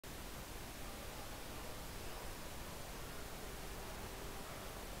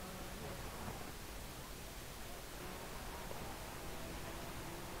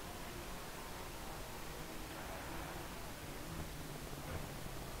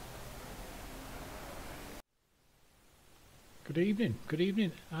Good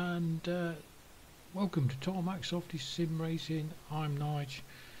evening, and welcome to Tarmac Softy Sim Racing. I'm Nige,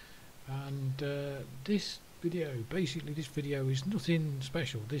 and this video is nothing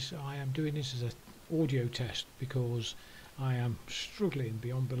special. I am doing this as an audio test because I am struggling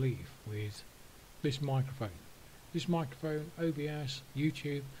beyond belief with this microphone. This microphone, OBS,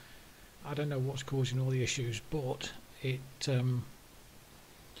 YouTube. I don't know what's causing all the issues, but it's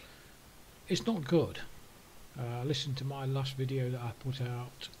not good. Listen to my last video that I put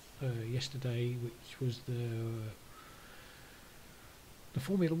out yesterday, which was the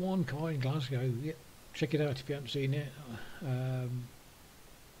Formula 1 car in Glasgow. Yeah, check it out if you haven't seen it.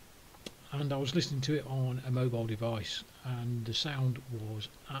 And I was listening to it on a mobile device, and the sound was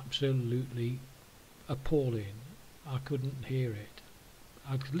absolutely appalling. I couldn't hear it.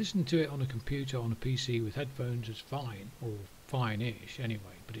 I could listen to it on a computer, on a PC with headphones. It's fine, or fine-ish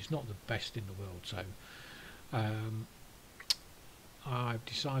anyway, but it's not the best in the world. So I've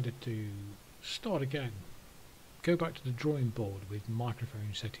decided to start again, go back to the drawing board with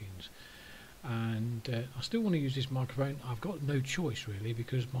microphone settings, and I still want to use this microphone. I've got no choice really,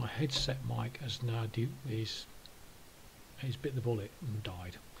 because my headset mic has now bit the bullet and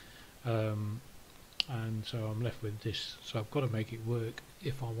died, and so I'm left with this. So I've got to make it work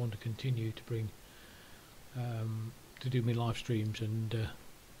if I want to continue to bring to do my live streams and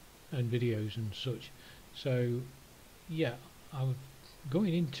videos and such. So yeah, I'm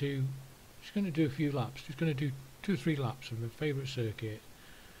going into, just going to do a few laps, just going to do 2 or 3 laps of my favourite circuit,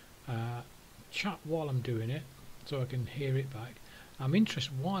 chat while I'm doing it so I can hear it back. I'm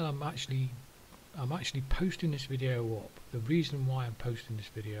interested while I'm actually posting this video up. The reason why I'm posting this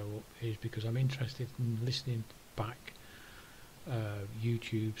video up is because I'm interested in listening back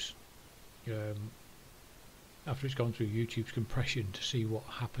YouTube's after it's gone through YouTube's compression to see what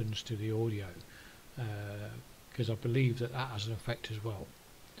happens to the audio, because I believe that has an effect as well.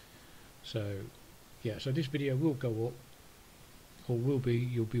 So yeah, so this video will go up, or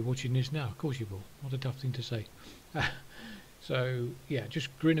you'll be watching this now. Of course you will. What a daft thing to say. So yeah,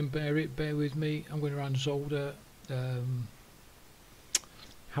 just grin and bear with me. I'm going around Zolder.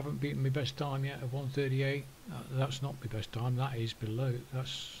 Haven't beaten my best time yet of 1:38. That's not my best time. That is below.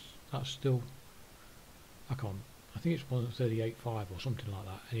 That's still. I think it's 1:38.5 or something like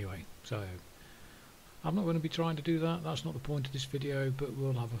that. Anyway, so I'm not going to be trying to do that. That's not the point of this video. But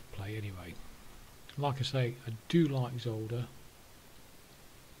we'll have a play anyway. Like I say, I do like Zolder.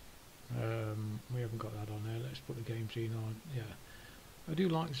 We haven't got that on there. Let's put the game scene on. Yeah, I do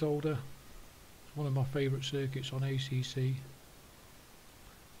like Zolder. It's one of my favourite circuits on ACC.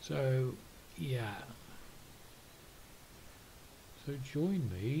 So yeah, so join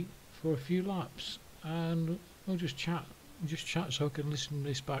me for a few laps, and we'll just chat so I can listen to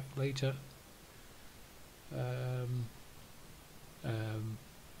this back later.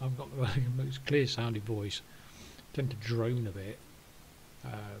 I've got the most clear sounding voice. I tend to drone a bit,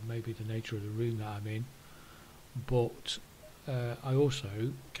 maybe the nature of the room that I'm in, but I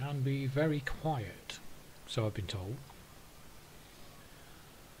also can be very quiet, so I've been told,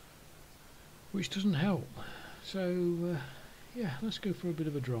 which doesn't help. So yeah, let's go for a bit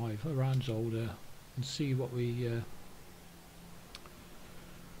of a drive around Zolder and see what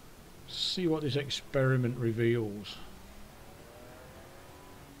this experiment reveals.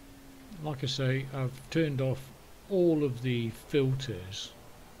 Like I say, I've turned off all of the filters.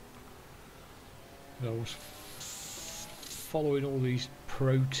 I was following all these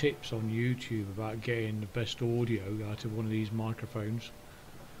pro tips on YouTube about getting the best audio out of one of these microphones.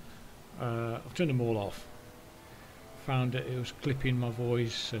 I've turned them all off. Found that it was clipping my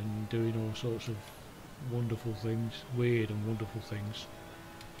voice and doing all sorts of wonderful things, weird and wonderful things.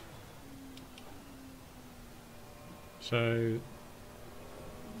 So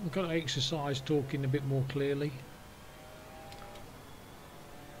I've got to exercise talking a bit more clearly.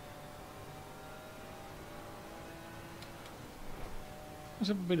 Let's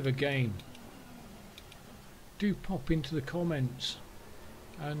have a bit of a game. Do pop into the comments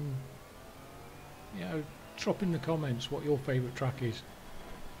and, you know, drop in the comments what your favourite track is.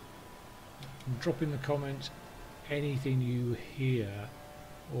 And drop in the comments anything you hear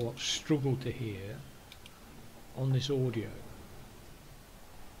or struggle to hear on this audio.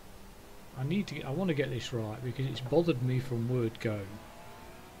 I want to get this right, because it's bothered me from word go.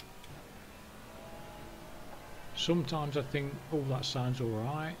 Sometimes I think, oh, that sounds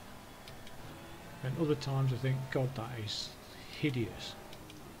alright, and other times I think, God, that is hideous.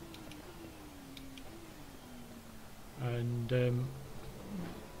 And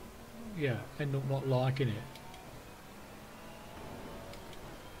yeah, end up not liking it.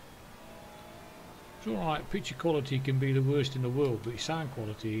 It's alright, picture quality can be the worst in the world, but your sound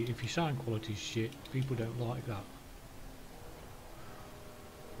quality, if your sound quality is shit, people don't like that.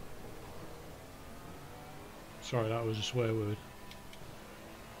 Sorry, that was a swear word.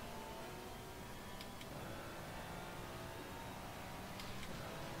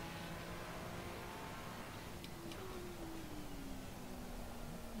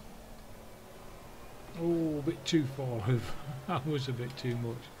 Oh, a bit too far over. That was a bit too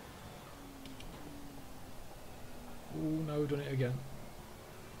much. Oh no, done it again.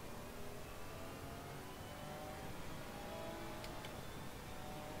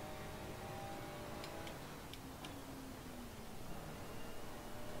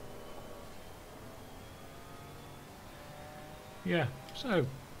 Yeah, so,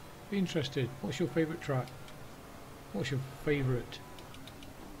 be interested. What's your favourite track? What's your favourite?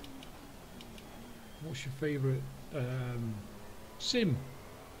 What's your favourite sim?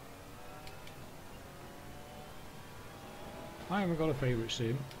 I haven't got a favourite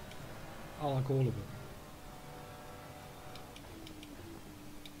sim. I like all of them.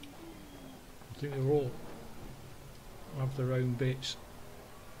 I think they're all have their own bits.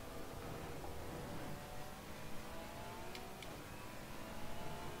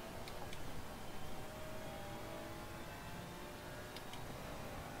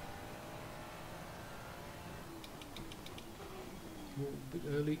 Oh, a bit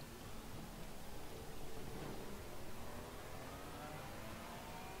early.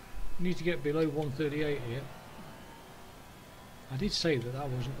 Need to get below 138 here. I did say that that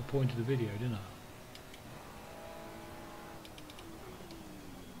wasn't the point of the video, didn't I?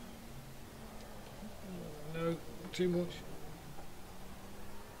 No, too much.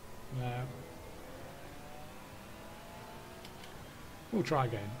 No. We'll try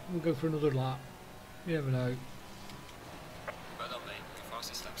again. We'll go for another lap. You never know. Well done, mate. Your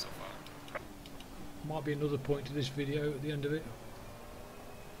fastest lap so far. Might be another point to this video at the end of it.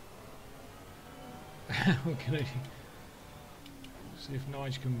 We're gonna see if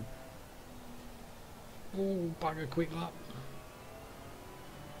Nige can bag a quick lap.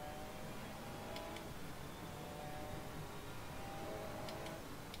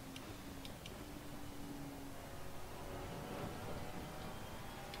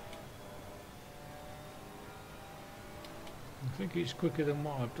 I think it's quicker than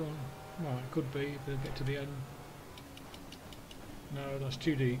what I've done. Well, it could be if they get to the end. No, that's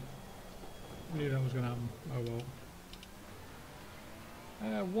too deep. I knew that was going to happen. Oh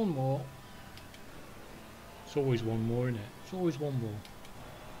well. One more. It's always one more, isn't it? It's always one more.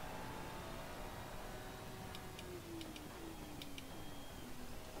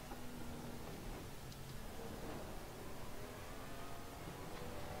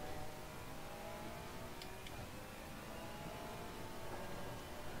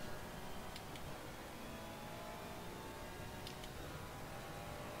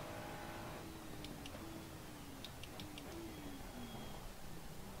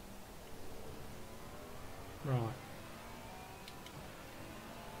 Right.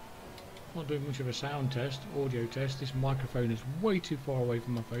 Not doing much of a sound test, audio test. This microphone is way too far away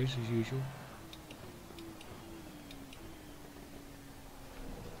from my face as usual.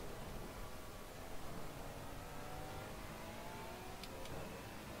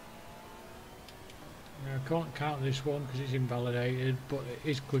 Yeah, I can't count this one because it's invalidated, but it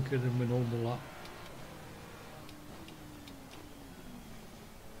is quicker than my normal lap.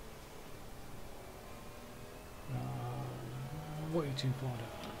 Way too far down.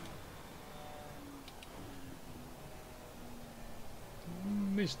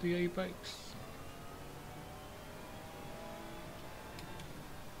 Missed the apex.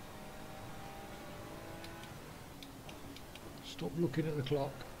 Stop looking at the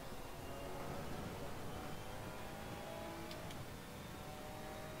clock.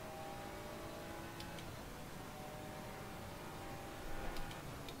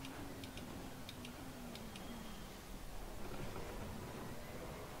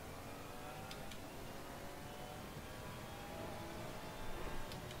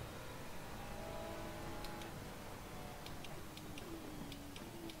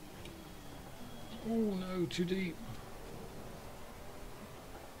 Oh no, too deep.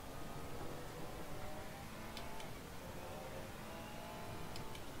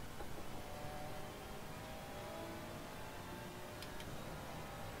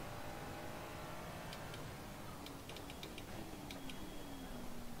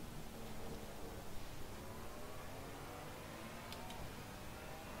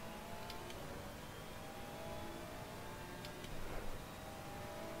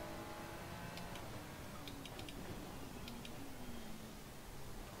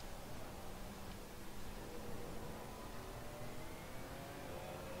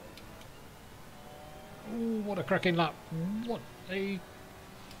 a cracking lap. What a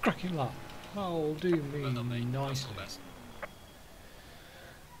cracking lap. That'll do me Well done, mate. That's nicely. the best.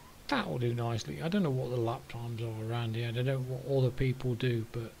 That'll do nicely. I don't know what the lap times are around here. I don't know what other people do,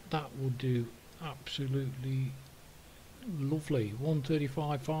 but that will do absolutely lovely.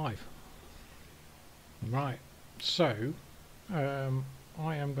 1:35.5. Right. So,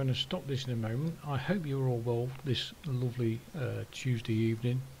 I am going to stop this in a moment. I hope you're all well this lovely Tuesday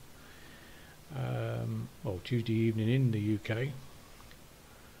evening. Well, Tuesday evening in the UK.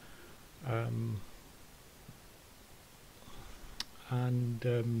 Let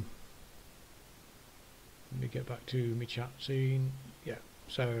me get back to my chat scene. Yeah,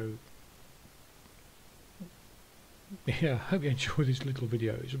 so yeah, I hope you enjoy this little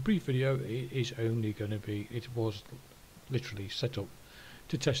video. It's a brief video. It is only going to be, it was literally set up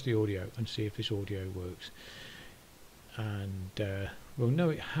to test the audio and see if this audio works, and we'll know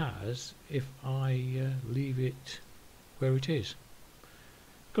it has if I leave it where it is.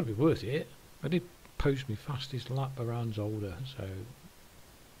 It's got to be worth it. I did post my fastest lap around Zolder, so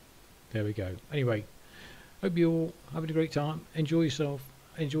there we go. Anyway, hope you're all having a great time. Enjoy yourself,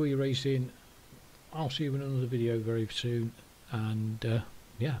 enjoy your racing. I'll see you in another video very soon, and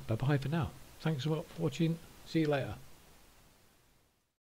yeah, bye bye for now. Thanks a lot for watching. See you later.